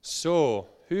So,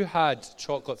 who had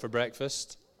chocolate for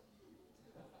breakfast?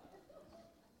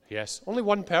 Yes, only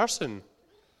one person.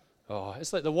 Oh,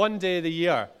 it's like the one day of the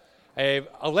year.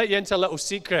 I'll let you into a little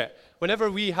secret.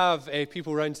 Whenever we have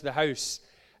people round to the house,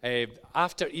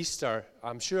 after Easter,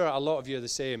 I'm sure a lot of you are the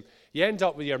same, you end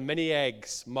up with your mini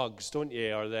eggs mugs, don't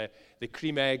you? Or the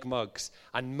cream egg mugs.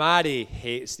 And Mary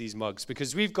hates these mugs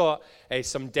because we've got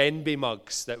some Denby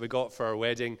mugs that we got for our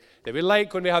wedding that we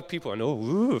like when we have people. And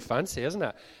ooh, fancy, isn't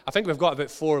it? I think we've got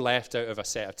about 4 left out of a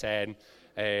set of 10.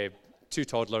 2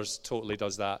 toddlers totally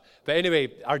does that. But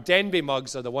anyway, our Denby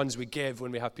mugs are the ones we give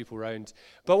when we have people round.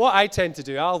 But what I tend to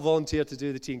do, I'll volunteer to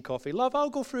do the tea and coffee. Love, I'll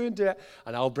go through and do it.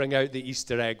 And I'll bring out the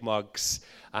Easter egg mugs.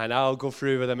 And I'll go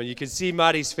through with them. And you can see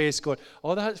Mary's face going,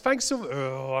 thanks so much.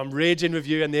 Oh, I'm raging with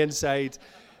you on the inside.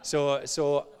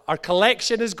 So our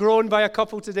collection has grown by a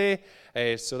couple today.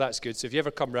 So that's good. So if you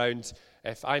ever come round,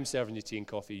 if I'm serving you tea and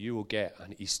coffee, you will get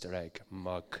an Easter egg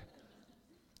mug.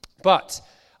 But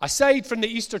aside from the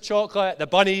Easter chocolate, the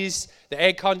bunnies, the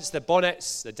egg hunts, the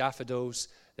bonnets, the daffodils,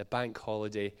 the bank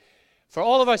holiday, for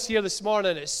all of us here this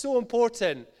morning, it's so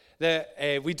important that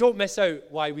we don't miss out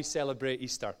why we celebrate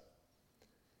Easter.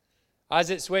 As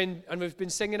it's when, and we've been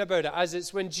singing about it, as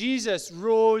it's when Jesus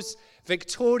rose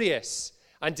victorious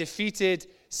and defeated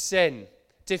sin,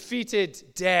 defeated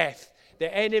death,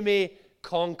 the enemy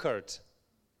conquered.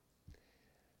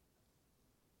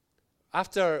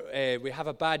 After we have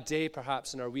a bad day,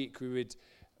 perhaps, in our week, we would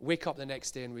wake up the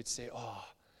next day and we'd say, oh,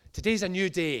 today's a new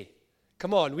day.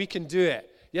 Come on, we can do it.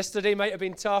 Yesterday might have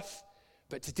been tough,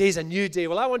 but today's a new day.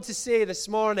 Well, I want to say this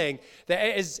morning that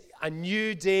it is a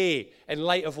new day in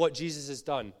light of what Jesus has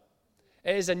done.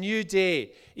 It is a new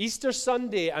day. Easter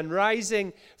Sunday and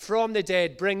rising from the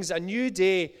dead brings a new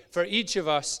day for each of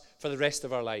us for the rest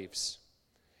of our lives.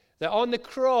 That on the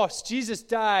cross, Jesus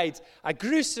died a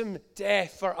gruesome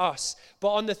death for us.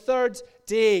 But on the 3rd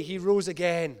day, he rose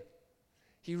again.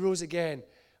 He rose again.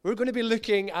 We're going to be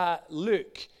looking at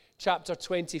Luke chapter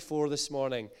 24 this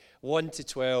morning, 1 to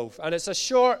 12. And it's a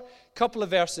short couple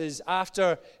of verses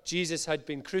after Jesus had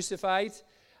been crucified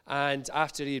and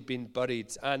after he had been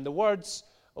buried. And the words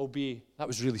will be, that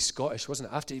was really Scottish,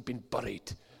 wasn't it? After he'd been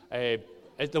buried.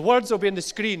 The words will be on the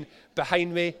screen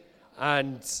behind me,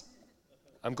 and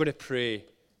I'm going to pray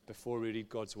before we read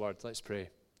God's word. Let's pray.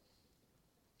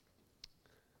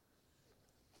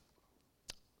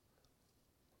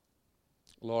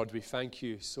 Lord, we thank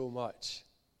you so much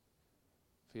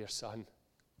for your Son.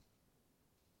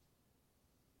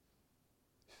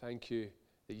 Thank you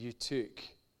that you took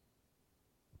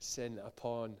sin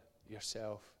upon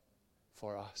yourself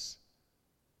for us.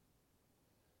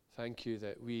 Thank you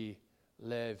that we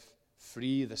live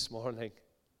free this morning.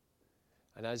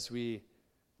 And as we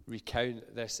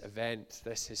recount this event,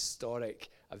 this historic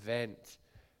event,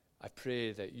 I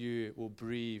pray that you will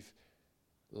breathe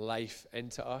life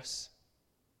into us,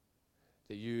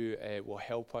 that you will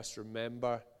help us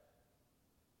remember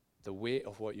the weight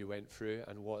of what you went through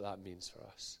and what that means for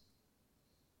us.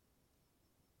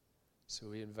 So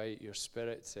we invite your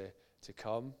Spirit to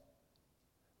come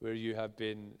where you have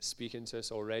been speaking to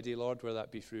us already, Lord, whether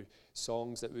that be through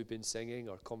songs that we've been singing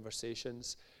or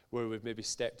conversations where we've maybe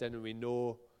stepped in and we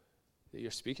know that you're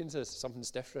speaking to us,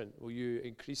 something's different. Will you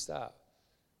increase that?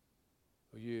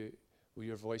 Will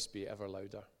your voice be ever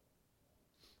louder?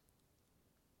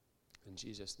 In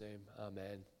Jesus' name,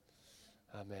 amen.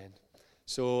 Amen.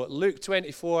 So Luke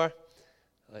 24,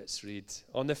 let's read.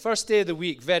 On the first day of the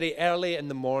week, very early in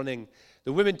the morning,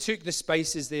 the women took the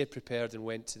spices they had prepared and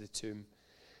went to the tomb.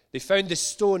 They found the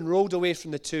stone rolled away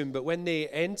from the tomb, but when they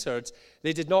entered,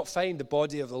 they did not find the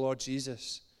body of the Lord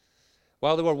Jesus.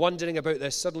 While they were wondering about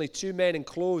this, suddenly 2 men in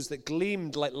clothes that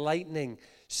gleamed like lightning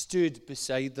stood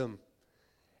beside them.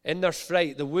 In their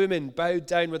fright, the women bowed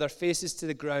down with their faces to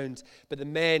the ground, but the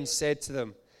men said to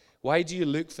them, "Why do you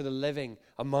look for the living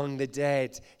among the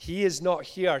dead? He is not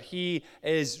here, he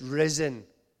is risen.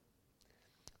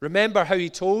 Remember how he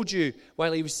told you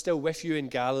while he was still with you in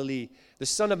Galilee, the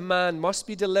Son of Man must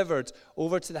be delivered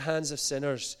over to the hands of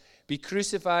sinners, be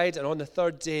crucified, and on the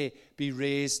 3rd day be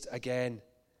raised again."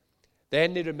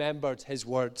 Then they remembered his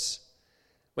words.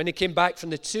 When they came back from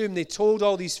the tomb, they told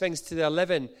all these things to the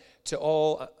 11, to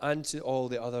all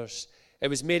the others. It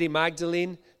was Mary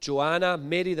Magdalene, Joanna,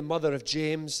 Mary the mother of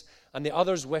James, and the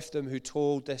others with them who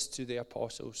told this to the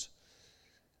apostles.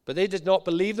 But they did not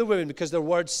believe the women because their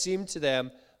words seemed to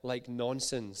them like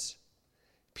nonsense.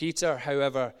 Peter,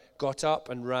 however, got up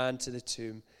and ran to the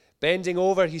tomb. Bending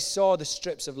over, he saw the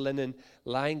strips of linen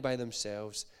lying by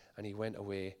themselves, and he went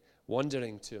away,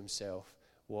 wondering to himself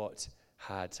what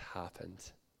had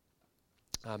happened.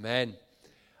 Amen.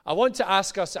 I want to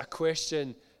ask us a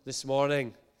question this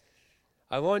morning.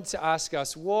 I want to ask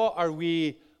us, what are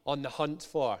we on the hunt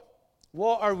for?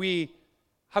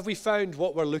 Have we found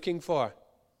what we're looking for?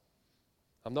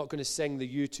 I'm not going to sing the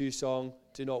U2 song,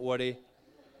 do not worry.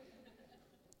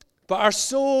 But our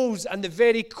souls and the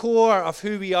very core of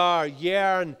who we are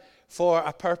yearn for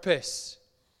a purpose.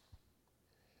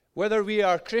 Whether we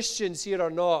are Christians here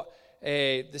or not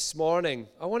this morning,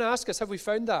 I want to ask us, have we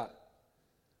found that?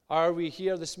 Are we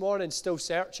here this morning still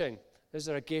searching? Is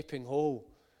there a gaping hole?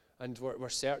 And we're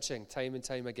searching time and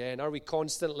time again. Are we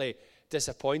constantly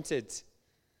disappointed?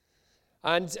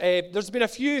 And there's been a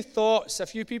few thoughts, a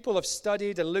few people have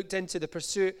studied and looked into the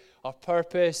pursuit of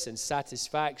purpose and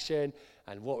satisfaction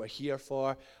and what we're here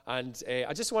for. And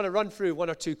I just want to run through one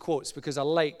or two quotes because I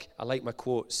like my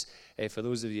quotes, for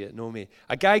those of you that know me.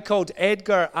 A guy called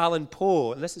Edgar Allan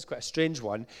Poe, and this is quite a strange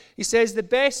one, he says, "The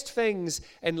best things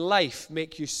in life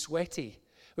make you sweaty,"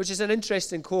 which is an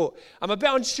interesting quote. I'm a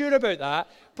bit unsure about that,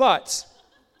 but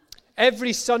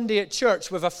every Sunday at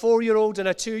church with a 4-year-old and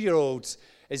a 2-year-old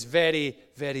is very,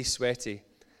 very sweaty.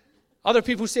 Other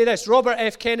people say this. Robert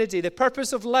F. Kennedy, "The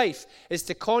purpose of life is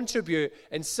to contribute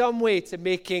in some way to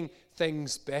making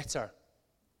things better."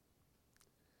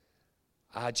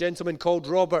 A gentleman called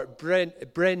Robert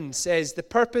Bryn says, "The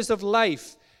purpose of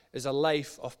life is a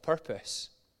life of purpose."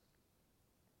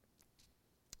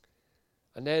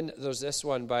 And then there's this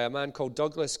one by a man called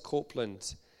Douglas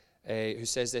Copeland, who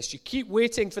says this: "You keep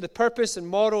waiting for the purpose and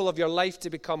moral of your life to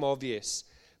become obvious,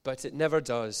 but it never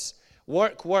does.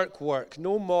 Work, work, work.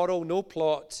 No moral, no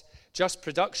plot, just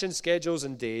production schedules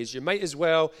and days. You might as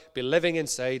well be living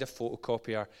inside a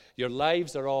photocopier. Your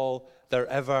lives are all they're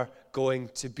ever going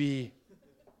to be."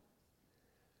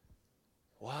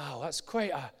 Wow, that's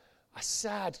quite a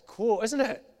sad quote, isn't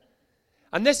it?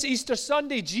 And this Easter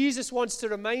Sunday, Jesus wants to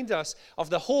remind us of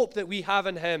the hope that we have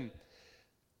in him.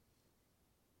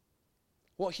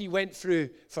 What he went through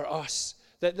for us.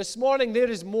 That this morning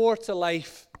there is more to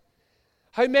life.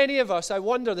 How many of us, I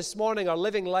wonder this morning, are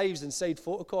living lives inside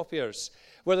photocopiers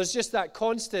where there's just that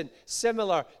constant,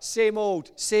 similar, same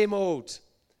old, same old?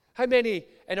 How many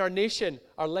in our nation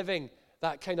are living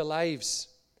that kind of lives?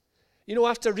 You know,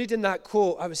 after reading that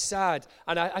quote, I was sad.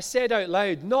 And I said out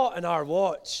loud, not in our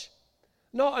watch.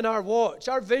 Not in our watch.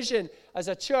 Our vision as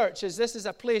a church is this is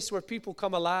a place where people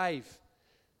come alive.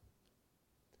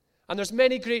 And there's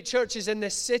many great churches in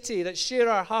this city that share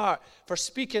our heart for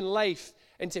speaking life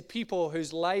into people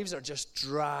whose lives are just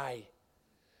dry,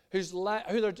 who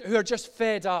are just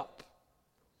fed up.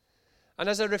 And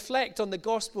as I reflect on the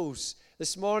Gospels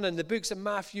this morning, the books of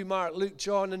Matthew, Mark, Luke,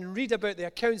 John, and read about the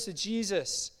accounts of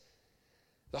Jesus,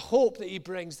 the hope that he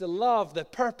brings, the love, the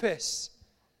purpose,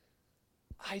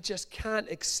 I just can't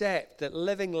accept that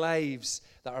living lives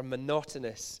that are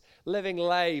monotonous, living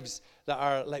lives that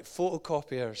are like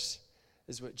photocopiers,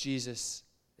 is what Jesus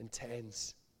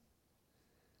intends.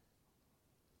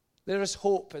 There is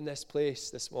hope in this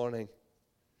place this morning.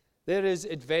 There is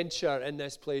adventure in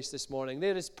this place this morning.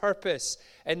 There is purpose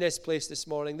in this place this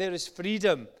morning. There is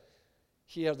freedom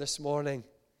here this morning.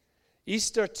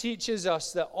 Easter teaches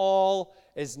us that all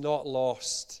is not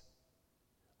lost.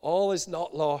 All is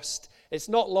not lost. It's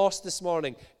not lost this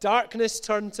morning. Darkness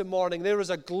turned to morning. There was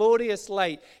a glorious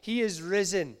light. He is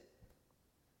risen.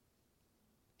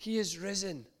 He is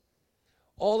risen.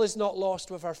 All is not lost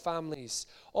with our families.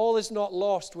 All is not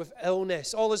lost with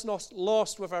illness. All is not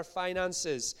lost with our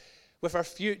finances, with our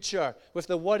future, with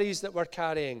the worries that we're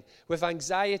carrying, with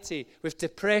anxiety, with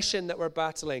depression that we're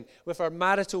battling, with our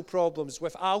marital problems,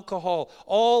 with alcohol.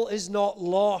 All is not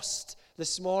lost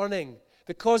this morning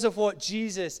because of what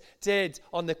Jesus did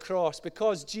on the cross,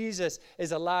 because Jesus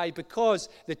is alive, because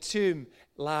the tomb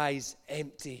lies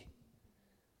empty.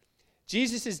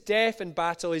 Jesus' death in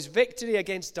battle, his victory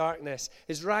against darkness,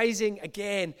 his rising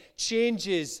again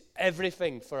changes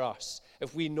everything for us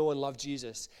if we know and love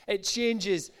Jesus. It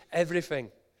changes everything.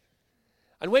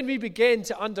 And when we begin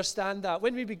to understand that,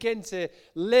 when we begin to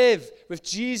live with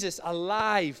Jesus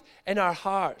alive in our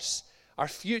hearts, our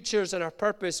futures and our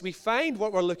purpose, we find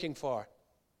what we're looking for.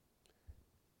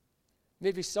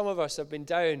 Maybe some of us have been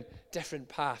down different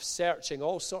paths, searching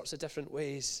all sorts of different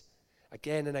ways,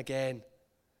 again and again.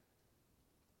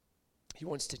 He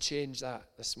wants to change that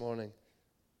this morning.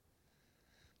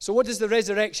 So what does the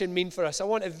resurrection mean for us? I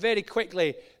want to very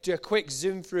quickly do a quick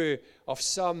zoom through of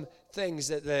some things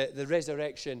that the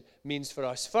resurrection means for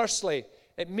us. Firstly,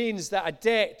 it means that a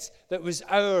debt that was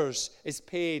ours is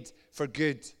paid for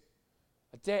good.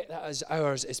 A debt that is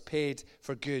ours is paid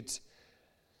for good.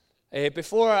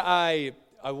 Before I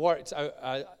worked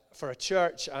for a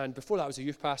church, and before that I was a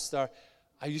youth pastor,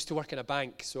 I used to work in a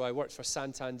bank, so I worked for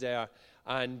Santander.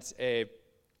 And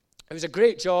It was a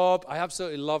great job. I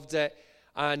absolutely loved it.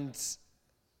 And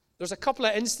there's a couple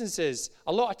of instances,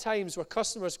 a lot of times where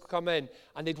customers come in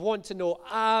and they'd want to know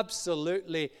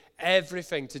absolutely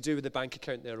everything to do with the bank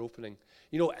account they're opening.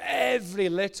 Every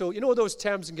little, those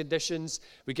terms and conditions,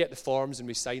 we get the forms and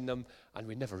we sign them, and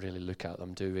we never really look at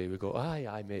them, do we? We go,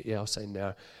 aye, mate, yeah, I'll sign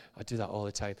there. I do that all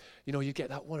the time. You get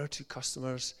that one or two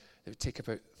customers that would take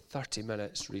about 30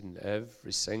 minutes reading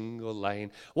every single line,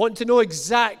 wanting to know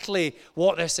exactly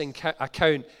what this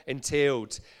account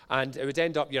entailed. And it would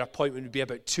end up, your appointment would be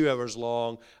about 2 hours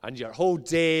long, and your whole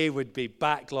day would be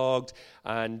backlogged,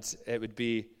 and it would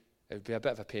be a bit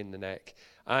of a pain in the neck.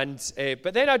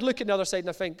 But then I'd look at the other side and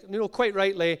I think, quite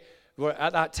rightly, we're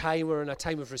in a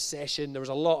time of recession. There was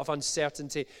a lot of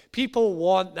uncertainty. People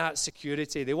want that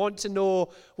security. They want to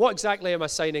know, what exactly am I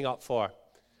signing up for?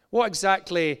 What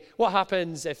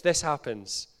happens if this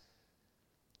happens?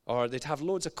 Or they'd have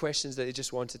loads of questions that they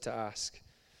just wanted to ask.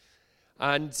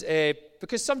 And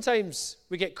because sometimes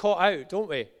we get caught out, don't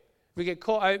we? We get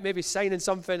caught out maybe signing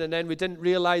something, and then we didn't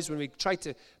realize when we tried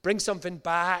to bring something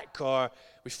back, or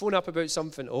we phone up about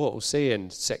something, it'll say in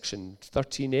section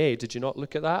 13A, did you not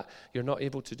look at that? You're not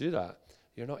able to do that.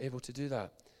 You're not able to do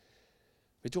that.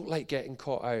 We don't like getting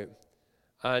caught out.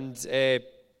 And I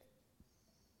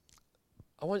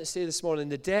want to say this morning,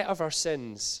 the debt of our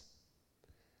sins,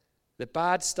 the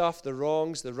bad stuff, the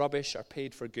wrongs, the rubbish are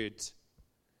paid for good.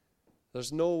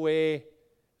 There's no way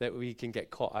that we can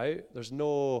get caught out. There's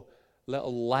no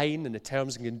little line in the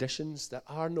terms and conditions. There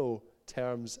are no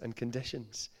terms and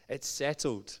conditions. It's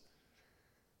settled.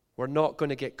 We're not going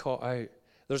to get caught out.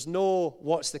 There's no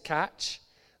what's the catch.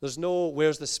 There's no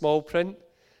where's the small print.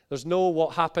 There's no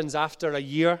what happens after a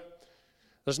year.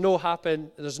 There's no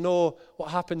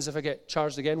what happens if I get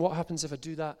charged again. What happens if I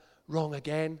do that wrong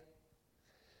again?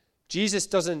 Jesus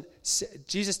doesn't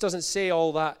say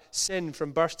all that sin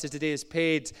from birth to today is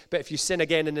paid, but if you sin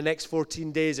again in the next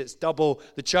 14 days, it's double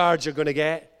the charge you're going to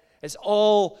get. It's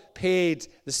all paid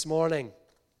this morning.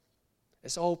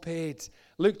 It's all paid.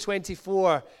 Luke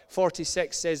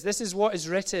 24:46 says, this is what is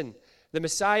written. The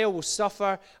Messiah will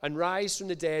suffer and rise from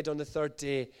the dead on the third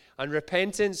day, and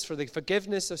repentance for the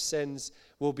forgiveness of sins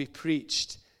will be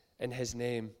preached in his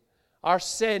name. Our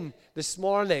sin this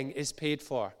morning is paid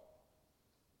for.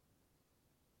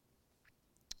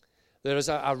 There is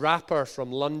a rapper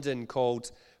from London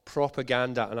called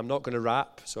Propaganda, and I'm not going to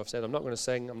rap, so I've said I'm not going to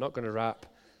sing, I'm not going to rap.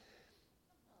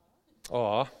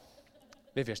 Oh,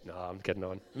 maybe I should, no, I'm kidding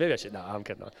on. Maybe I should, no, I'm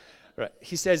kidding on. Right,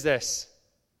 he says this.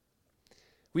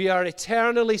 We are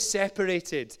eternally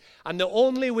separated, and the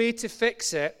only way to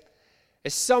fix it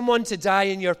is someone to die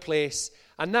in your place,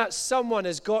 and that someone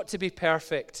has got to be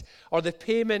perfect, or the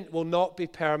payment will not be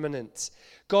permanent.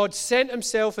 God sent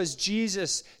himself as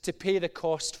Jesus to pay the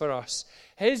cost for us.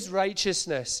 His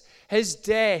righteousness, his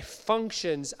death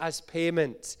functions as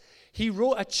payment. He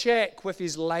wrote a check with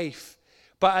his life,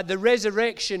 but at the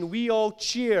resurrection we all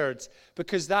cheered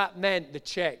because that meant the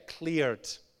check cleared.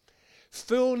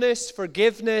 Fullness,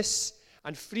 forgiveness,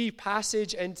 and free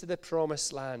passage into the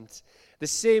promised land. The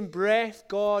same breath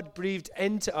God breathed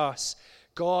into us,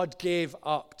 God gave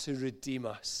up to redeem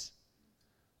us.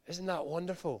 Isn't that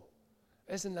wonderful?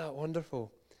 Isn't that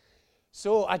wonderful?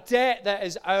 So a debt that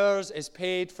is ours is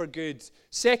paid for good.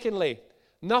 Secondly,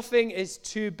 nothing is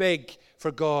too big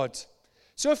for God.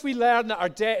 So if we learn that our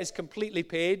debt is completely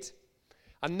paid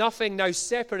and nothing now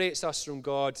separates us from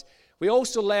God, we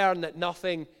also learn that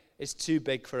nothing is too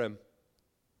big for him.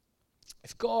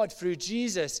 If God, through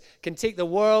Jesus, can take the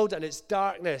world and its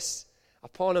darkness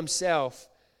upon himself,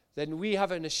 then we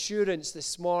have an assurance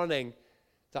this morning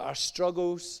that our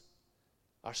struggles,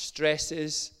 our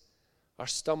stresses, our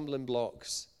stumbling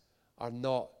blocks are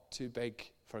not too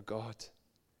big for God.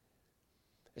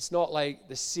 It's not like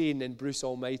the scene in Bruce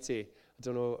Almighty. I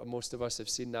don't know, most of us have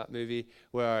seen that movie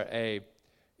where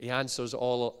he answers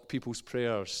all people's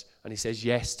prayers and he says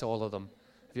yes to all of them.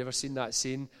 Have you ever seen that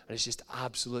scene? And it's just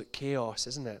absolute chaos,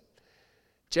 isn't it?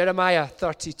 Jeremiah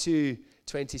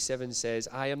 32:27 says,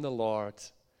 I am the Lord,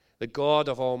 the God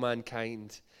of all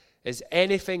mankind. Is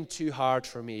anything too hard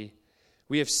for me?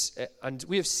 We have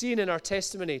seen in our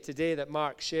testimony today that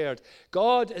Mark shared,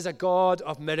 God is a God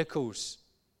of miracles.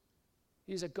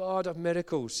 He's a God of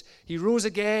miracles. He rose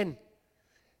again.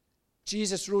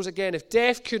 Jesus rose again. If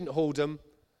death couldn't hold him,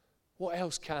 what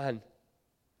else can?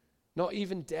 Not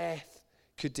even death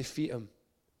could defeat him.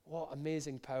 What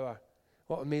amazing power.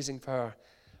 What amazing power.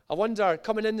 I wonder,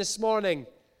 coming in this morning,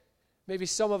 maybe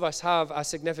some of us have a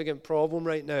significant problem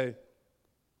right now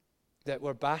that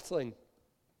we're battling.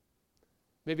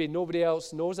 Maybe nobody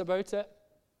else knows about it.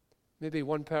 Maybe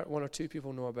one or two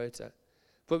people know about it.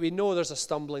 but we know there's a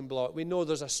stumbling block. We know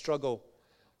there's a struggle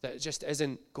that just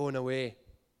isn't going away.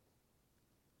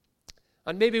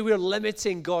 And maybe we're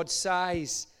limiting God's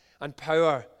size and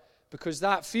power because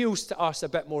that feels to us a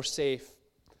bit more safe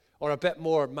or a bit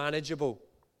more manageable.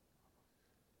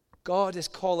 God is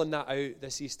calling that out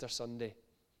this Easter Sunday.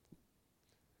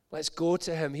 Let's go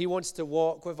to him. He wants to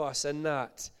walk with us in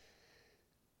that.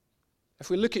 If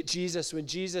we look at Jesus, when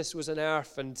Jesus was on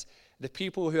earth and the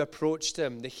people who approached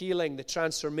him, the healing, the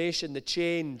transformation, the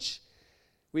change,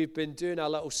 we've been doing a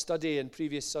little study in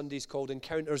previous Sundays called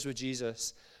Encounters with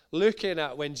Jesus, looking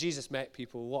at when Jesus met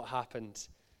people, what happened.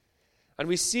 And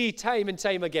we see time and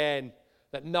time again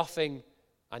that nothing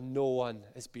and no one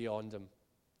is beyond him.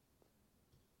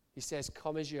 He says,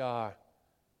 come as you are.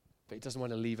 But he doesn't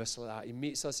want to leave us like that. He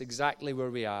meets us exactly where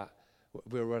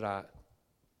we're at.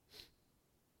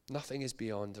 Nothing is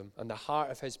beyond him. And the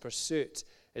heart of his pursuit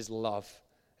is love.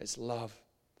 It's love.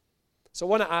 So I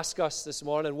want to ask us this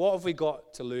morning, what have we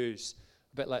got to lose?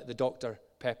 A bit like the Dr.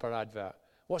 Pepper advert.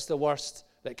 What's the worst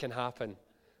that can happen?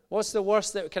 What's the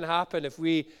worst that can happen if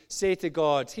we say to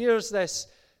God, here's this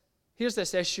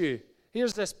issue.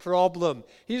 Here's this problem.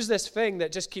 Here's this thing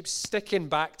that just keeps sticking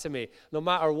back to me, no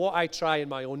matter what I try in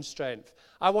my own strength.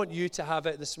 I want you to have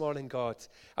it this morning, God.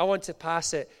 I want to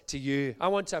pass it to you. I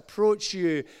want to approach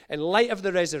you in light of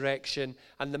the resurrection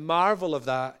and the marvel of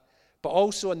that, but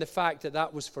also in the fact that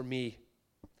that was for me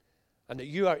and that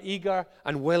you are eager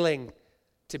and willing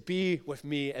to be with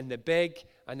me in the big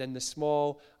and in the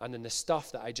small and in the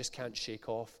stuff that I just can't shake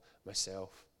off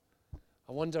myself.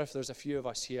 I wonder if there's a few of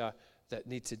us here that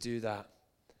need to do that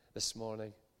this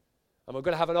morning. And we're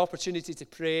going to have an opportunity to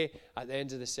pray at the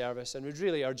end of the service, and we'd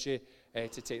really urge you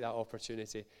to take that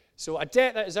opportunity. So a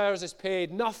debt that is ours is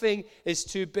paid. Nothing is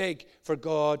too big for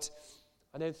God.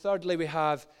 And then thirdly,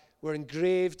 we're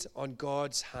engraved on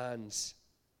God's hands.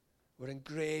 We're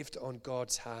engraved on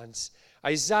God's hands.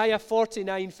 Isaiah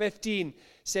 49:15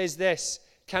 says this,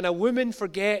 can a woman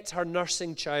forget her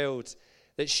nursing child,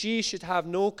 that she should have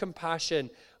no compassion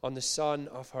on the son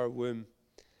of her womb?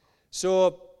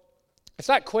 So, if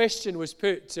that question was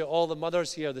put to all the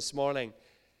mothers here this morning,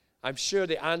 I'm sure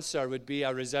the answer would be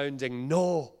a resounding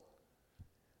no.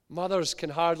 Mothers can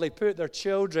hardly put their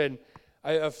children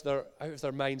out of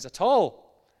their minds at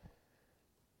all.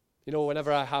 You know,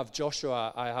 whenever I have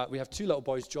Joshua, we have two little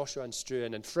boys, Joshua and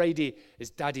Struan, and Friday is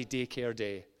daddy daycare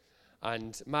day.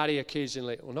 And Mary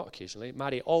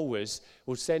Mary always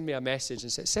will send me a message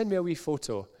and say, send me a wee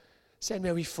photo. Send me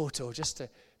a wee photo just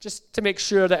to make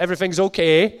sure that everything's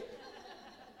okay.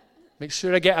 Make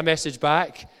sure I get a message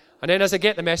back. And then as I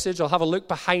get the message, I'll have a look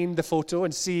behind the photo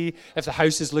and see if the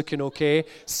house is looking okay.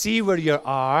 See where you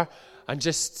are and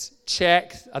just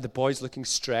check. Are the boys looking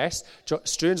stressed?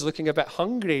 Struan's looking a bit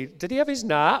hungry. Did he have his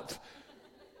nap?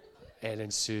 And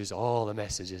ensues all the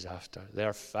messages after.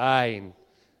 They're fine.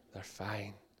 They're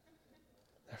fine.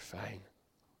 They're fine.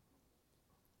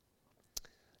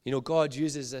 You know, God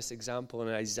uses this example in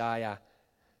Isaiah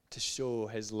to show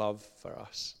his love for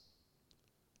us.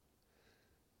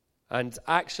 And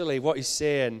actually what he's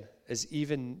saying is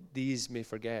even these may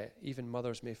forget, even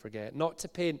mothers may forget. Not to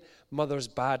paint mothers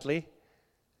badly,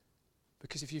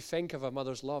 because if you think of a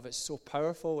mother's love, it's so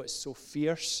powerful, it's so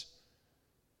fierce,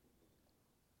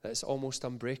 that it's almost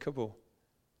unbreakable.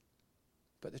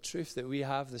 But the truth that we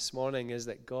have this morning is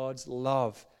that God's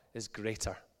love is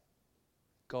greater.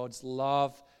 God's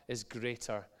love is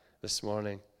greater this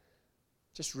morning.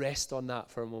 Just rest on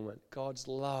that for a moment. God's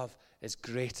love is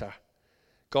greater.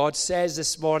 God says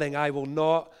this morning, I will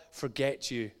not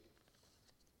forget you.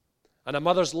 And a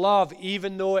mother's love,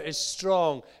 even though it is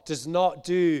strong, does not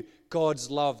do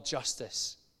God's love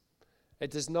justice.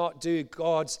 It does not do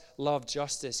God's love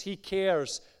justice. He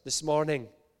cares this morning.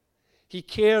 He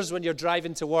cares when you're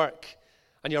driving to work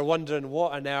and you're wondering,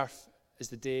 what on earth is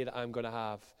the day that I'm going to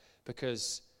have?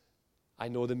 Because I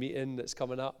know the meeting that's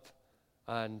coming up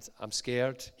and I'm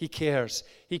scared. He cares.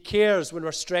 He cares when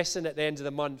we're stressing at the end of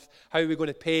the month, how are we going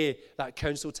to pay that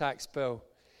council tax bill?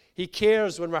 He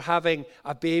cares when we're having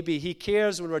a baby. He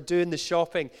cares when we're doing the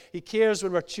shopping. He cares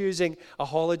when we're choosing a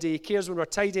holiday. He cares when we're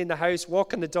tidying the house,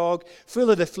 walking the dog, full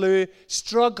of the flu,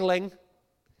 struggling.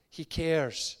 He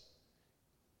cares.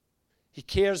 He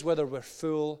cares whether we're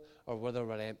full or whether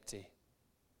we're empty.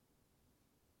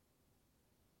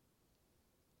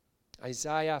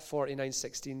 Isaiah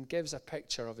 49:16 gives a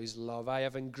picture of his love. I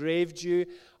have engraved you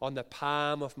on the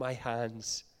palm of my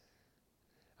hands,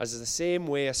 as the same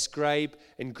way a scribe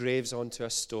engraves onto a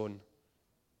stone.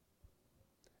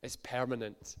 It's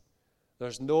permanent.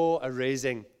 There's no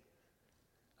erasing.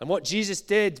 And what Jesus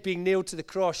did, being nailed to the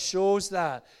cross, shows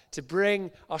that to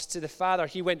bring us to the Father.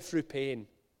 He went through pain.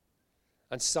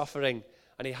 and suffering,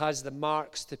 and he has the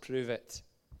marks to prove it.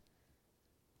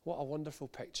 What a wonderful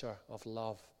picture of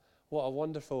love. What a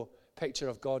wonderful picture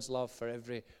of God's love for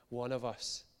every one of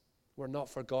us. We're not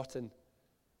forgotten.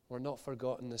 We're not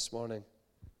forgotten this morning.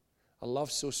 A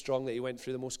love so strong that he went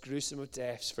through the most gruesome of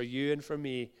deaths for you and for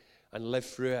me and lived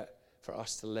through it for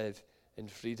us to live in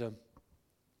freedom.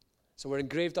 So we're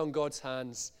engraved on God's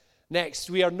hands. Next,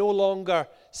 we are no longer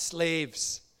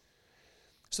slaves.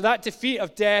 So that defeat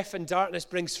of death and darkness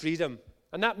brings freedom.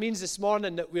 And that means this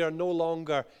morning that we are no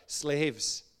longer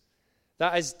slaves.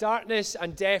 That as darkness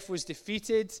and death was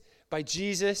defeated by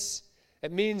Jesus,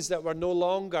 it means that we're no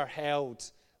longer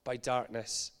held by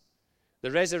darkness.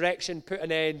 The resurrection put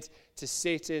an end to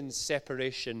Satan's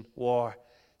separation war.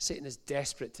 Satan is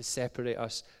desperate to separate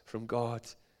us from God.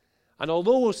 And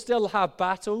although we'll still have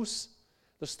battles,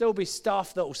 there'll still be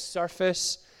stuff that will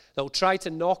surface, that will try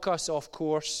to knock us off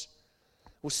course.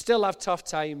 We'll still have tough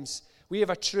times. We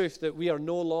have a truth that we are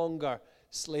no longer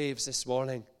slaves this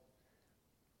morning.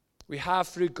 We have,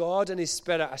 through God and his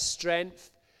Spirit, a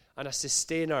strength and a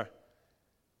sustainer,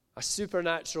 a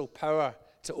supernatural power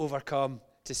to overcome,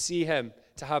 to see him,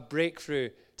 to have breakthrough,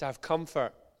 to have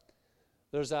comfort.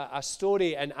 There's a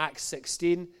story in Acts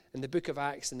 16, in the book of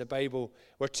Acts in the Bible,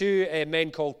 where two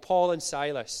men called Paul and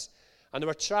Silas, and they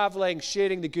were traveling,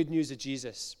 sharing the good news of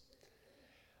Jesus.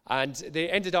 And they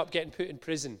ended up getting put in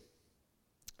prison.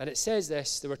 And it says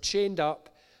this, they were chained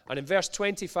up, and in verse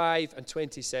 25 and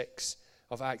 26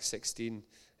 of Acts 16,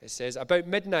 it says, about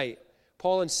midnight,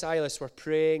 Paul and Silas were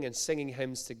praying and singing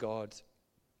hymns to God.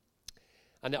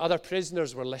 And the other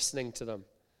prisoners were listening to them.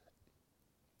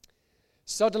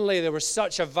 Suddenly, there was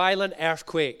such a violent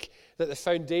earthquake that the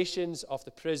foundations of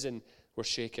the prison were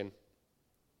shaken.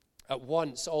 At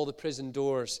once, all the prison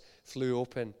doors flew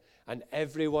open, and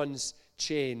everyone's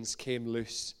chains came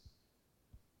loose.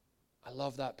 I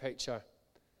love that picture.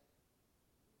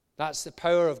 That's the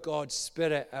power of God's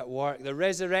Spirit at work. The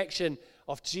resurrection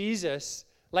of Jesus,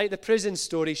 like the prison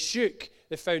story, shook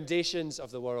the foundations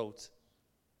of the world.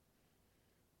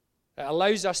 It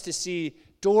allows us to see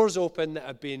doors open that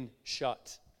have been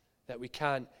shut, that we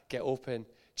can't get open.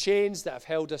 Chains that have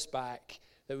held us back,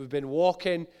 that we've been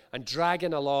walking and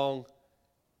dragging along,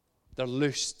 they're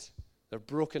loosed. They're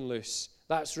broken loose.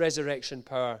 That's resurrection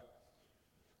power.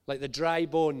 Like the dry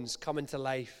bones coming to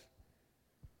life.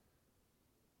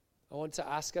 I want to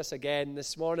ask us again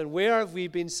this morning, where have we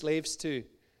been slaves to?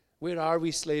 Where are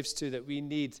we slaves to that we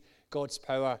need God's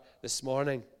power this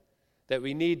morning? That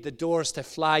we need the doors to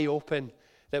fly open,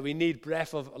 that we need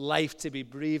breath of life to be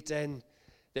breathed in,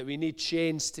 that we need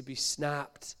chains to be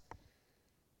snapped.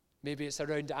 Maybe it's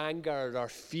around anger or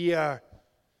fear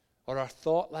or our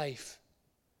thought life,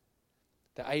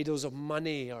 the idols of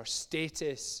money or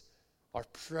status or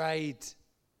pride.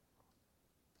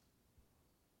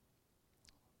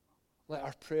 Let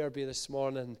our prayer be this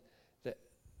morning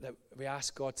that we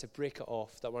ask God to break it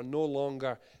off, that we're no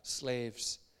longer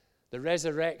slaves. The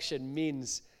resurrection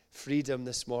means freedom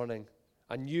this morning.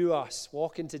 A new us,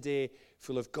 walking today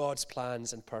full of God's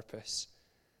plans and purpose.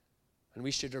 And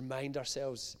we should remind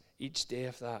ourselves each day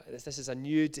of that. This is a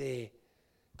new day.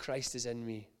 Christ is in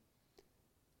me.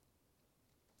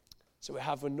 So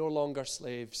we're no longer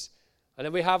slaves. And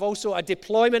then we have also a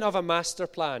deployment of a master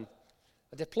plan.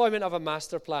 A deployment of a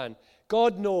master plan.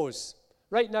 God knows.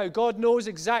 Right now, God knows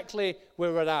exactly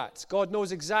where we're at. God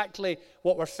knows exactly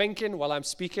what we're thinking while I'm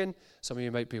speaking. Some of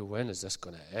you might be, when is this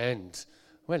going to end?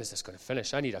 When is this going to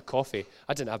finish? I need a coffee.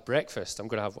 I didn't have breakfast. I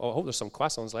hope there's some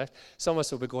croissants left. Some of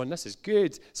us will be going, this is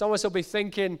good. Some of us will be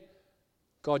thinking,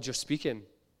 God, you're speaking.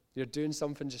 You're doing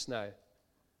something just now.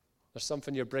 There's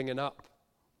something you're bringing up.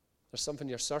 There's something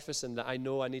you're surfacing that I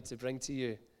know I need to bring to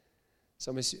you.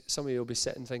 Some of you will be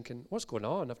sitting thinking, what's going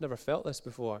on? I've never felt this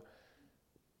before.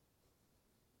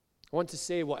 I want to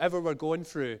say, whatever we're going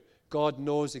through, God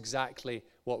knows exactly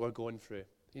what we're going through.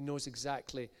 He knows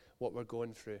exactly what we're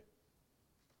going through.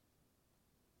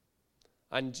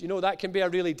 And, that can be a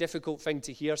really difficult thing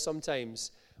to hear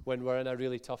sometimes when we're in a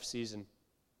really tough season.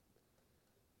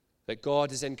 That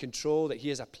God is in control, that he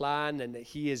has a plan, and that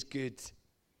he is good.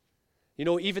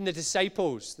 Even the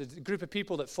disciples, the group of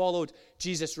people that followed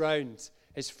Jesus round,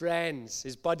 his friends,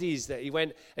 his buddies that he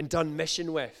went and done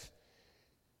mission with,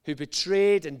 who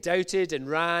betrayed and doubted and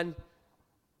ran.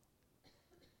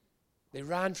 They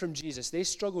ran from Jesus. They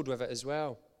struggled with it as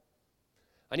well.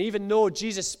 And even though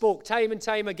Jesus spoke time and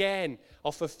time again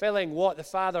of fulfilling what the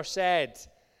Father said,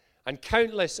 and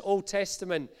countless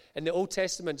in the Old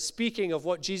Testament speaking of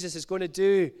what Jesus is going to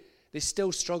do, they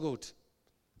still struggled.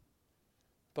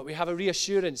 But we have a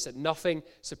reassurance that nothing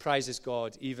surprises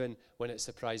God, even when it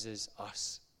surprises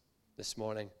us this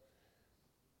morning.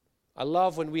 I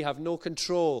love when we have no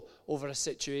control over a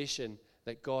situation,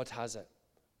 that God has it.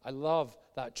 I love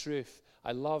that truth.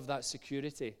 I love that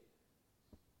security.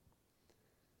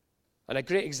 And a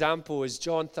great example is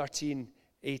John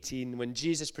 13:18, when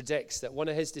Jesus predicts that one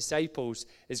of his disciples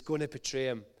is going to betray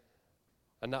him,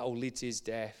 and that will lead to his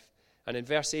death. And in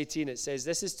verse 18 it says,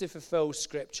 "This is to fulfill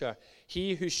Scripture.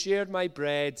 He who shared my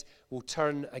bread will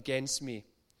turn against me."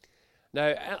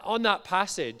 Now, on that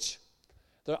passage,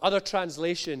 there are other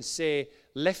translations say,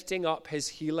 "lifting up his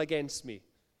heel against me."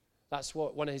 That's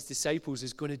what one of his disciples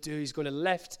is going to do. He's going to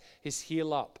lift his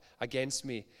heel up against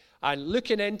me. And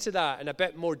looking into that in a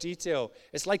bit more detail,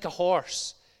 it's like a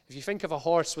horse. If you think of a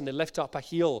horse when they lift up a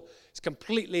heel, it's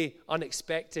completely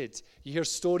unexpected. You hear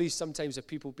stories sometimes of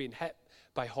people being hit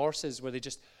by horses where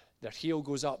their heel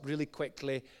goes up really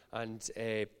quickly, and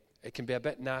it can be a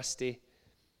bit nasty.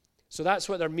 So that's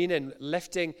what they're meaning,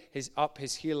 lifting up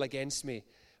his heel against me.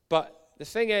 But the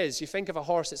thing is, you think of a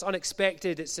horse, it's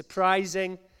unexpected, it's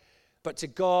surprising, but to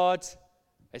God,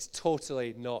 it's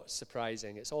totally not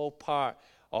surprising. It's all part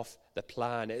of the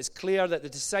plan. It is clear that the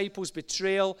disciples'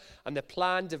 betrayal and the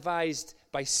plan devised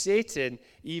by Satan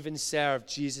even served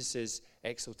Jesus'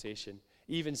 exaltation,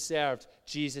 even served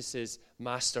Jesus'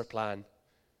 master plan.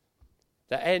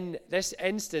 That in this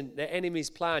instant, the enemy's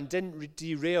plan didn't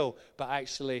derail, but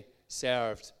actually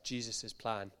served Jesus'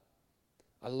 plan.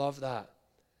 I love that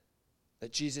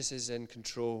Jesus is in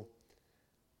control.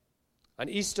 And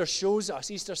Easter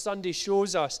Sunday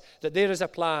shows us that there is a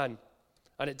plan,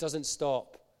 and it doesn't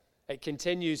stop. It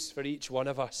continues for each one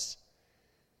of us.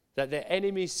 That the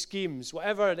enemy's schemes,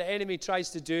 whatever the enemy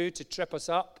tries to do to trip us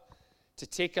up, to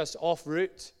take us off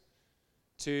route,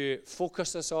 to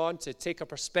focus us on, to take a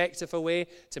perspective away,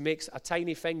 to make a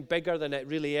tiny thing bigger than it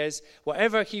really is,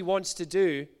 whatever he wants to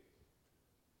do,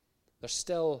 it's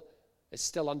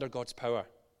still under God's power.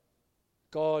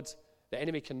 God, the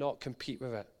enemy cannot compete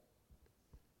with it.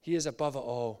 He is above it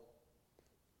all.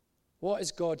 What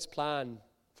is God's plan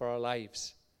for our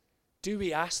lives? Do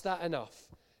we ask that enough?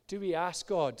 Do we ask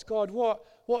God, what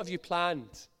have you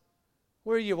planned?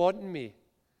 Where are you wanting me?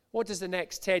 What does the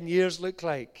next 10 years look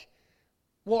like?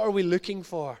 What are we looking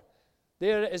for?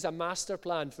 There is a master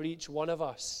plan for each one of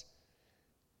us.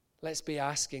 Let's be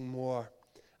asking more.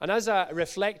 And as I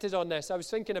reflected on this, I was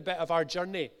thinking a bit of our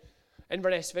journey.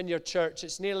 Inverness Vineyard Church,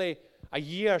 it's nearly a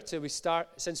year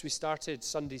since we started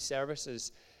Sunday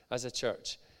services as a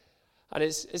church. And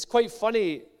it's quite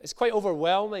funny, it's quite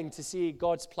overwhelming to see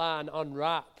God's plan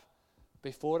unwrap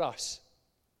before us.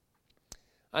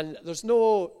 And there's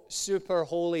no super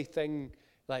holy thing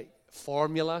like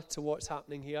formula to what's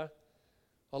happening here.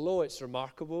 Although it's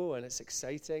remarkable and it's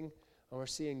exciting, and we're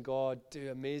seeing God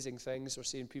do amazing things, we're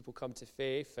seeing people come to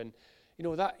faith. And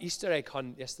that Easter egg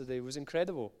hunt yesterday was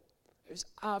incredible. It was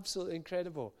absolutely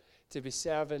incredible to be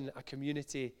serving a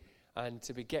community and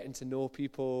to be getting to know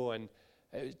people and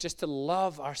just to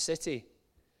love our city.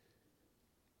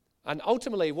 And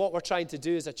ultimately, what we're trying to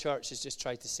do as a church is just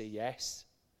try to say yes.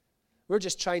 We're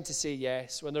just trying to say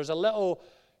yes. When there's a little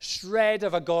shred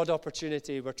of a God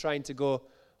opportunity, we're trying to go,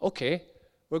 okay,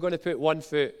 we're going to put one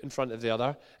foot in front of the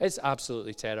other. It's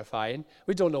absolutely terrifying.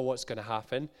 We don't know what's going to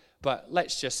happen, but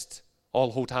let's just all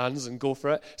hold hands and go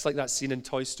for it. It's like that scene in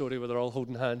Toy Story where they're all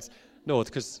holding hands.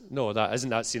 That isn't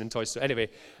that scene in Toy Story. Anyway,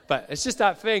 but it's just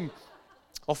that thing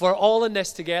of we're all in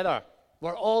this together.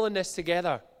 We're all in this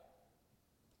together.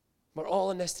 We're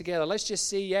all in this together. Let's just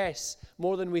say yes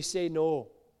more than we say no.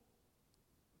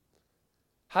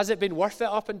 Has it been worth it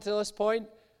up until this point?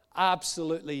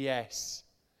 Absolutely yes.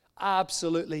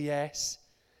 Absolutely yes.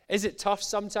 Is it tough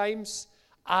sometimes?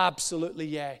 Absolutely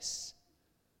yes.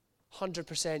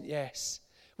 100% yes.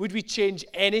 Would we change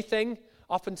anything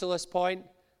up until this point?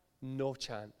 No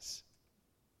chance.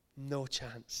 No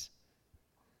chance.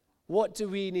 What do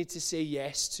we need to say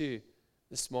yes to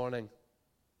this morning?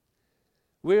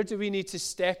 Where do we need to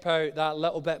step out that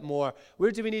little bit more?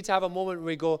 Where do we need to have a moment where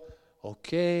we go,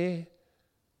 okay,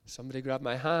 somebody grab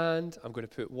my hand. I'm going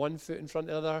to put one foot in front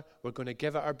of the other. We're going to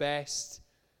give it our best.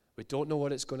 We don't know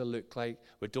what it's going to look like.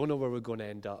 We don't know where we're going to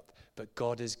end up. But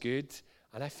God is good.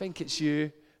 And I think it's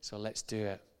you. So let's do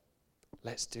it.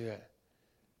 Let's do it.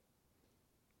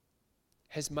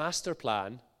 His master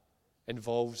plan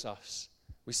involves us.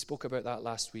 We spoke about that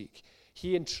last week.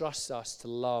 He entrusts us to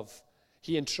love.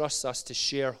 He entrusts us to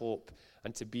share hope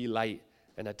and to be light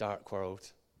in a dark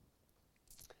world.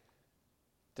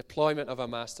 Deployment of a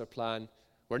master plan.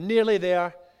 We're nearly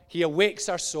there. He awakes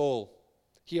our soul.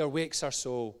 He awakes our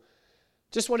soul.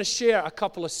 Just want to share a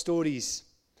couple of stories.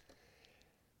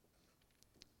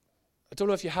 I don't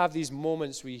know if you have these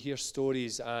moments where you hear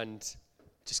stories and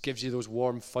It just gives you those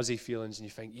warm, fuzzy feelings, and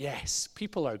you think, yes,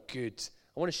 people are good.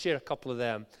 I want to share a couple of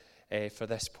them for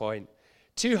this point.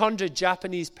 200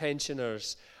 Japanese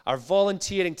pensioners are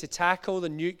volunteering to tackle the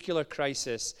nuclear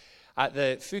crisis at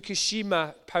the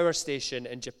Fukushima power station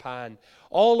in Japan.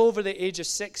 All over the age of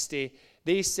 60,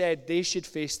 they said they should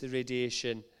face the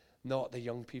radiation, not the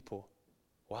young people.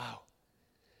 Wow.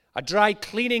 A dry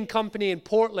cleaning company in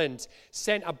Portland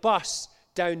sent a bus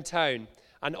downtown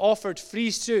and offered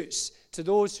free suits to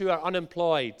those who are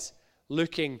unemployed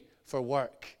looking for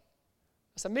work.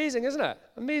 It's amazing, isn't it?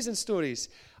 Amazing stories.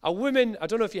 A woman, I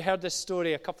don't know if you heard this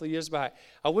story a couple of years back,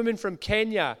 a woman from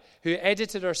Kenya who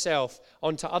edited herself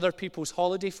onto other people's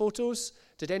holiday photos.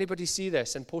 Did anybody see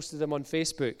this? And posted them on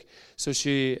Facebook. So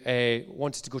she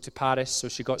wanted to go to Paris, so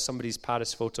she got somebody's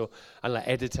Paris photo and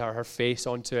edited her face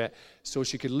onto it so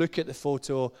she could look at the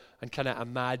photo and kind of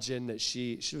imagine that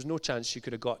she was no chance she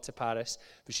could have got to Paris,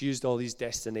 but she used all these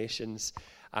destinations,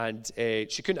 and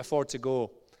she couldn't afford to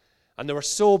go. And they were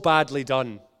so badly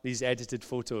done, these edited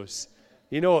photos.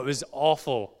 You know, it was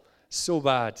awful, so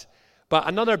bad. But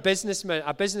a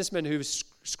businessman who was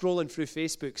scrolling through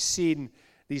Facebook, seen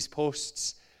these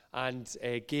posts and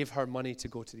gave her money to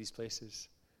go to these places.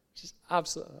 Just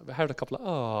absolutely, I heard a couple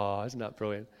of, isn't that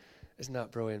brilliant? Isn't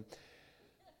that brilliant?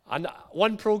 And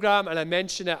one program, and I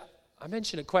mention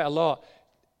it quite a lot,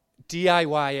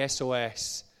 DIY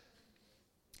SOS.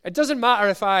 It doesn't matter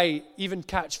if I even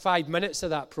catch 5 minutes of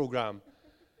that program.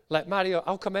 Like Mario,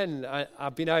 I'll come in,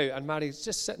 I've been out, and Mario's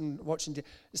just sitting watching.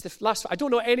 It's the last, I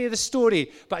don't know any of the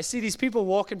story, but I see these people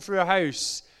walking through a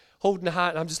house, holding a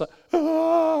hat, and I'm just like,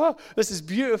 this is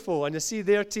beautiful. And I see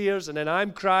their tears, and then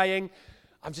I'm crying.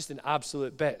 I'm just in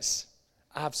absolute bits.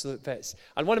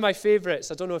 And one of my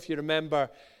favorites, I don't know if you remember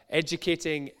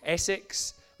Educating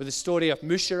Essex, with the story of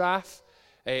Musharraf,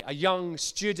 a young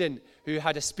student who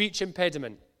had a speech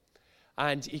impediment,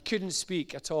 and he couldn't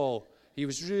speak at all. He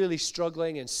was really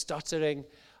struggling and stuttering,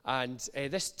 and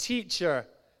this teacher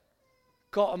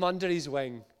got him under his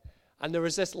wing, and there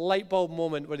was this light bulb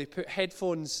moment where they put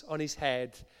headphones on his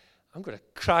head. I'm going to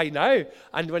cry now.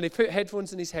 And when they put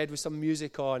headphones on his head with some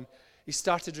music on, he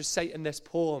started reciting this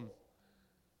poem.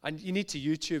 And you need to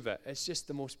YouTube it. It's just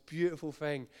the most beautiful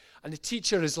thing. And the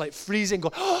teacher is like freezing,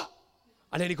 going, oh!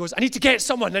 And then he goes, I need to get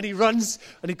someone. And he runs,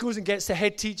 and he goes and gets the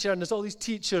head teacher, and there's all these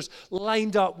teachers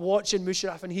lined up watching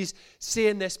Musharraf, and he's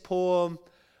saying this poem,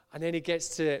 and then he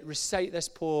gets to recite this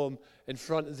poem in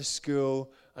front of the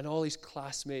school, and all his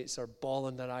classmates are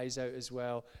bawling their eyes out as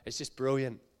well. It's just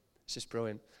brilliant.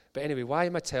 But anyway, why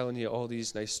am I telling you all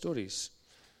these nice stories?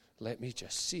 Let me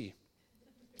just see.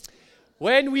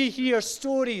 When we hear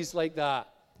stories like that,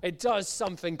 it does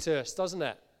something to us, doesn't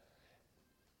it?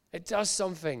 It does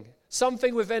something.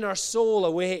 Something within our soul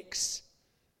awakes.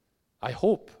 I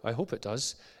hope it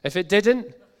does. If it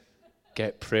didn't,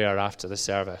 get prayer after the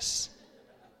service.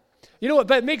 You know what?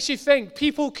 But it makes you think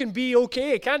people can be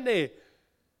okay, can't they?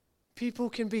 People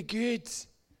can be good.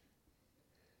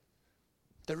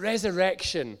 The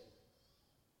resurrection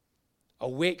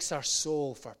awakes our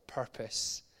soul for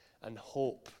purpose and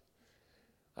hope,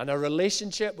 and a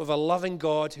relationship with a loving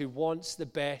God who wants the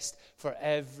best for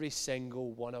every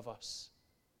single one of us,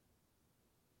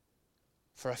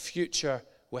 for a future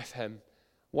with him.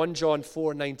 1 John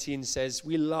 4:19 says,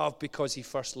 we love because he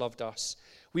first loved us.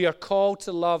 We are called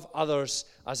to love others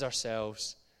as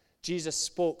ourselves. Jesus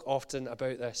spoke often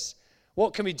about this.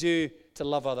 What can we do to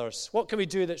love others? What can we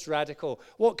do that's radical?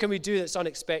 What can we do that's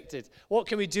unexpected? What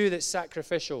can we do that's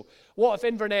sacrificial? What if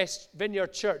Inverness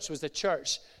Vineyard Church was the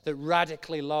church that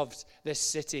radically loved this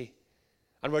city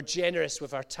and were generous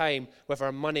with our time, with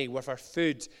our money, with our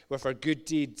food, with our good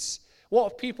deeds?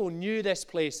 What if people knew this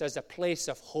place as a place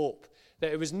of hope,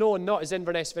 that it was known not as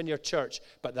Inverness Vineyard Church,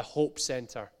 but the Hope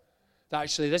Centre? That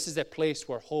actually this is the place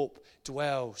where hope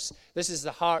dwells. This is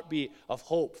the heartbeat of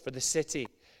hope for the city.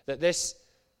 That this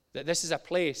is a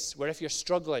place where if you're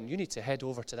struggling, you need to head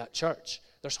over to that church.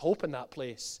 There's hope in that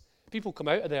place. People come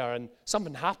out of there and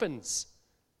something happens.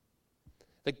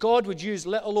 That God would use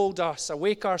little old us,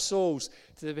 awake our souls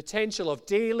to the potential of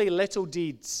daily little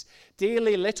deeds,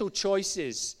 daily little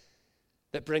choices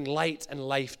that bring light and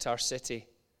life to our city.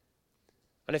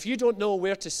 And if you don't know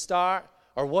where to start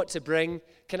or what to bring,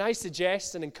 can I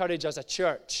suggest and encourage as a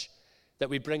church that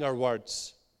we bring our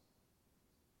words?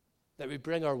 That we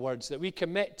bring our words, that we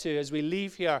commit to as we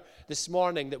leave here this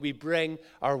morning, that we bring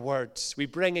our words, we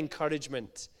bring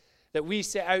encouragement, that we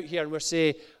sit out here and we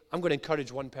say, I'm going to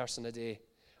encourage one person a day.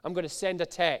 I'm going to send a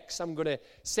text. I'm going to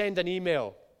send an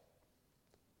email.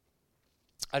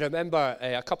 I remember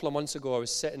a couple of months ago I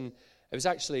was sitting, it was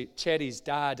actually Cherry's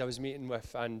dad I was meeting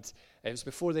with, and it was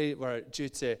before they were due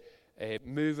to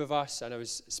move with us, and I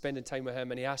was spending time with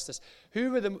him, and he asked us,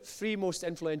 who were the 3 most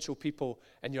influential people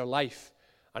in your life?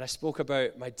 And I spoke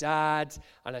about my dad,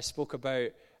 and I spoke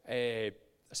about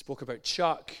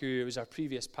Chuck, who was our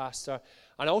previous pastor,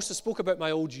 and I also spoke about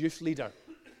my old youth leader.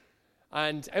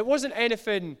 And it wasn't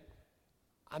anything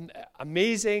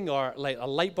amazing or like a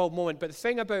light bulb moment, but the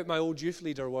thing about my old youth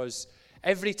leader was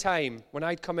every time when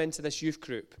I'd come into this youth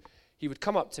group, he would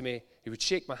come up to me, he would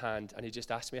shake my hand, and he'd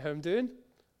just ask me how I'm doing.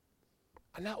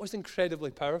 And that was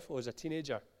incredibly powerful as a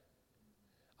teenager.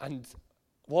 And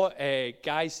what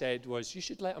Guy said was, you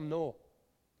should let him know.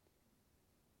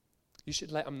 You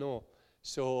should let him know.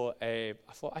 So I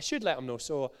thought I should let him know.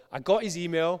 So I got his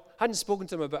email. Hadn't spoken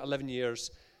to him about 11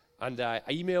 years. And I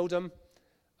emailed him.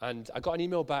 And I got an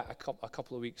email back a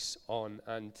couple of weeks on.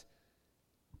 And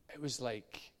it was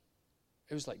like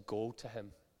gold to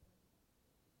him.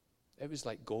 It was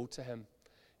like gold to him.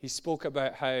 He spoke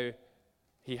about how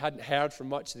he hadn't heard from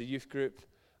much of the youth group.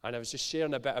 And I was just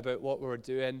sharing a bit about what we were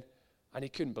doing. And he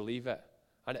couldn't believe it.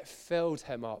 And it filled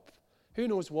him up. Who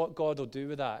knows what God will do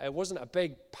with that? It wasn't a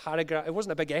big paragraph. It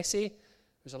wasn't a big essay. It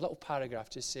was a little paragraph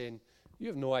just saying, you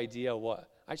have no idea what,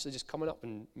 actually just coming up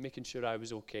and making sure I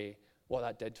was okay, what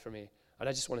that did for me. And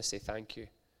I just want to say thank you.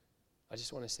 I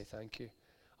just want to say thank you.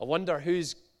 I wonder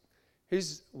who's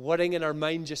worrying in our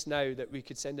mind just now that we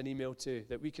could send an email to,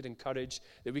 that we could encourage,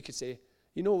 that we could say,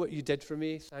 you know what you did for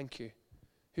me? Thank you.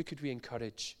 Who could we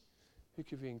encourage? Who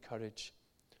could we encourage?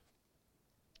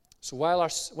 So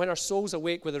when our souls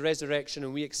awake with the resurrection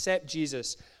and we accept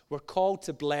Jesus, we're called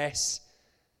to bless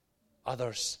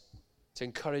others, to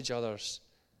encourage others.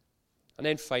 And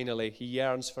then finally, he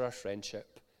yearns for our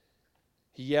friendship.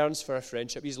 He yearns for our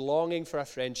friendship. He's longing for a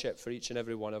friendship for each and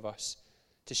every one of us,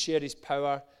 to share his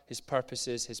power, his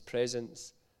purposes, his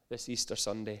presence this Easter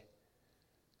Sunday.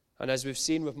 And as we've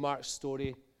seen with Mark's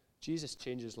story, Jesus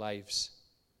changes lives.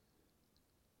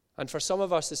 And for some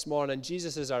of us this morning,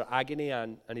 Jesus is our agony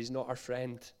aunt, and he's not our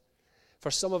friend. For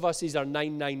some of us, he's our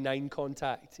 999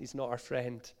 contact. He's not our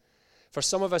friend. For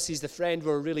some of us, he's the friend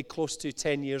we were really close to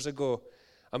 10 years ago,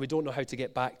 and we don't know how to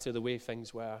get back to the way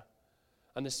things were.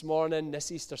 And this morning,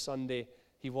 this Easter Sunday,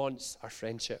 he wants our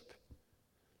friendship.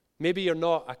 Maybe you're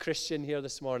not a Christian here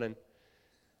this morning,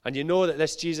 and you know that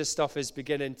this Jesus stuff is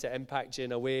beginning to impact you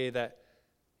in a way that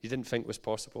you didn't think was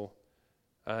possible.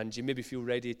 And you maybe feel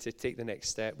ready to take the next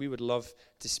step. We would love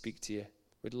to speak to you.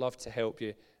 We'd love to help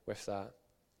you with that.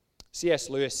 C.S.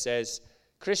 Lewis says,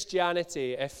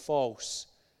 Christianity, if false,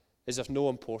 is of no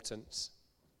importance.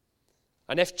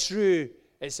 And if true,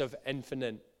 it's of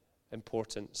infinite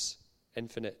importance.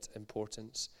 Infinite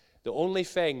importance. The only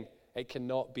thing it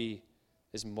cannot be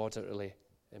is moderately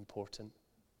important.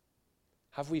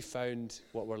 Have we found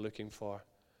what we're looking for?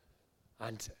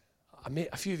 And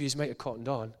a few of you might have cottoned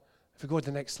on. If we go to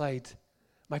the next slide,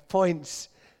 my points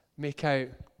make out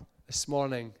this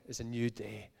morning is a new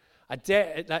day. A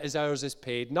debt that is ours is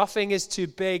paid. Nothing is too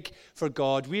big for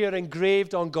God. We are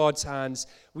engraved on God's hands.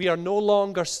 We are no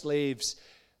longer slaves.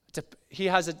 He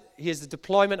has the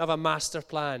deployment of a master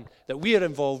plan that we are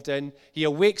involved in. He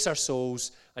awakes our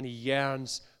souls and he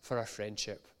yearns for our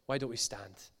friendship. Why don't we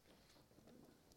stand?